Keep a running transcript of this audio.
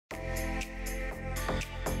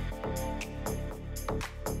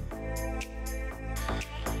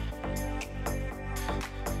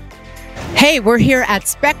Hey, we're here at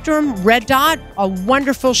Spectrum Red Dot, a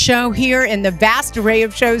wonderful show here in the vast array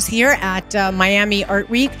of shows here at Miami Art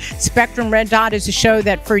Week. Spectrum Red Dot is a show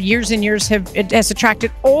that for years and years has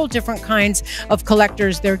attracted all different kinds of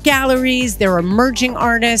collectors. They're galleries, they're emerging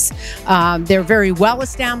artists, they're very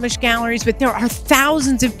well-established galleries, but there are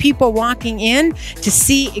thousands of people walking in to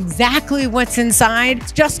see exactly what's inside.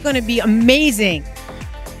 It's just going to be amazing.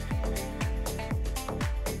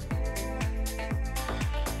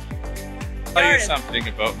 I'll tell you something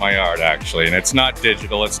about my art actually, and it's not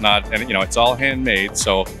digital, it's not, and you know, it's all handmade.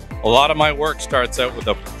 So a lot of my work starts out with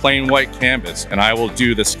a plain white canvas, and I will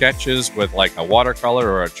do the sketches with like a watercolor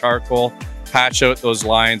or a charcoal, patch out those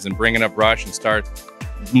lines and bring in a brush and start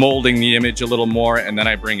molding the image a little more, and then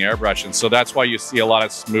I bring airbrush in. So that's why you see a lot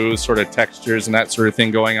of smooth sort of textures and that sort of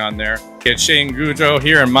thing going on there. It's Shane Goudreau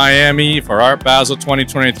here in Miami for Art Basel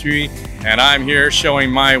 2023, and I'm here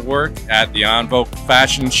showing my work at the Unveiling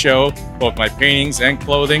fashion show, both my paintings and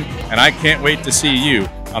clothing, and I can't wait to see you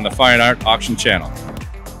on the Fine Art Auction channel.